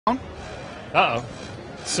Uh-oh.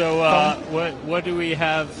 So what do we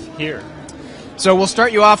have here? So we'll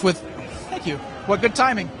start you off with, thank you, what good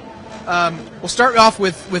timing. We'll start off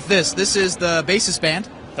with this. This is the Basis Band.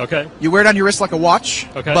 Okay. You wear it on your wrist like a watch,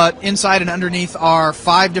 okay. But inside and underneath are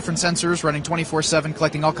 5 different sensors running 24/7,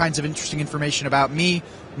 collecting all kinds of interesting information about me,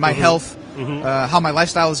 my health, how my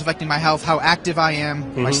lifestyle is affecting my health, how active I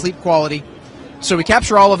am, my sleep quality. So we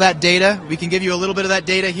capture all of that data. We can give you a little bit of that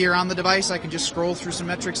data here on the device. I can just scroll through some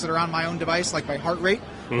metrics that are on my own device, like my heart rate,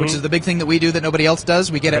 which is the big thing that we do that nobody else does.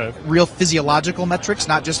 We get at real physiological metrics,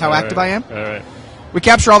 not just how active I am. All right. We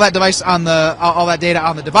capture all that device on all that data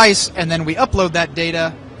on the device, and then we upload that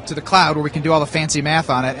data to the cloud, where we can do all the fancy math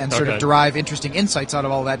on it and sort of derive interesting insights out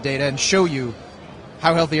of all that data and show you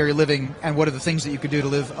how healthy are you living and what are the things that you could do to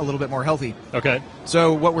live a little bit more healthy. Okay.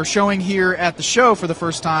 So what we're showing here at the show for the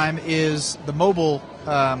first time is the mobile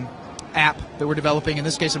app that we're developing. In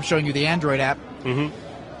this case, I'm showing you the Android app.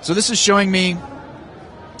 So this is showing me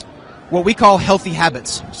what we call healthy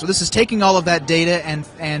habits. So this is taking all of that data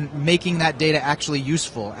and making that data actually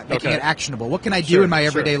useful, making it actionable. What can I do in my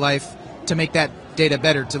everyday life to make that data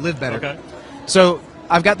better, to live better? Okay. So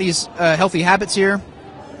I've got these healthy habits here.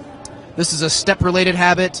 This is a step-related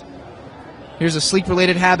habit. Here's a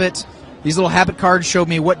sleep-related habit. These little habit cards show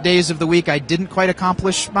me what days of the week I didn't quite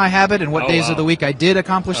accomplish my habit and what days of the week I did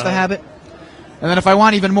accomplish the habit. And then if I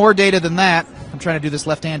want even more data than that, I'm trying to do this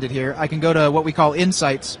left-handed here, I can go to what we call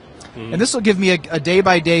Insights. And this will give me a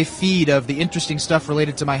day-by-day feed of the interesting stuff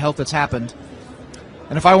related to my health that's happened.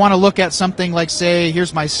 And if I want to look at something like, say,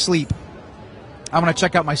 here's my sleep. I want to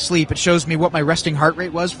check out my sleep. It shows me what my resting heart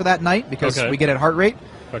rate was for that night, because we get at heart rate.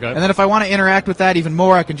 And then if I want to interact with that even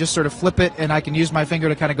more, I can just sort of flip it, and I can use my finger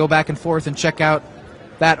to kind of go back and forth and check out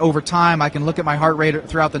that over time. I can look at my heart rate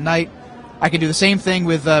throughout the night. I can do the same thing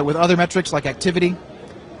with other metrics like activity.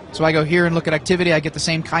 So I go here and look at activity. I get the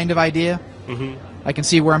same kind of idea. I can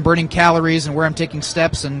see where I'm burning calories and where I'm taking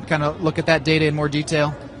steps and kind of look at that data in more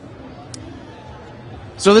detail.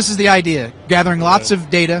 So this is the idea, gathering lots of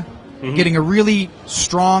data, getting a really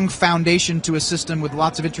strong foundation to a system with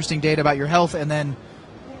lots of interesting data about your health, and then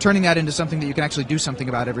turning that into something that you can actually do something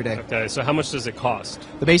about every day. Okay, so how much does it cost?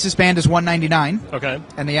 The Basis Band is $199. Okay.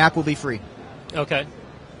 And the app will be free. Okay,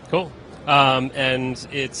 cool. And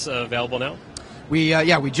it's available now?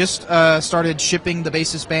 We just started shipping the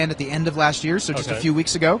Basis Band at the end of last year, so just a few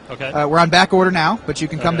weeks ago. Okay. We're on back order now, but you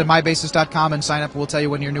can come to mybasis.com and sign up. We'll tell you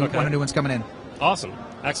when when a new one's coming in. Awesome.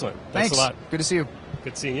 Excellent. Thanks a lot. Good to see you.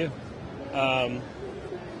 Good seeing you.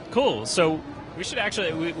 Cool. So we should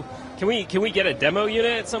actually can we get a demo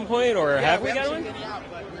unit at some point, or have we got one?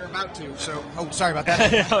 But we're about to. So sorry about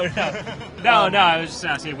that. No. I was just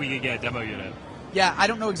asking if we could get a demo unit. Yeah, I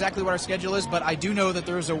don't know exactly what our schedule is, but I do know that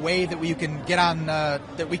there is a way that we can get on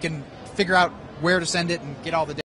that we can figure out where to send it and get all the data.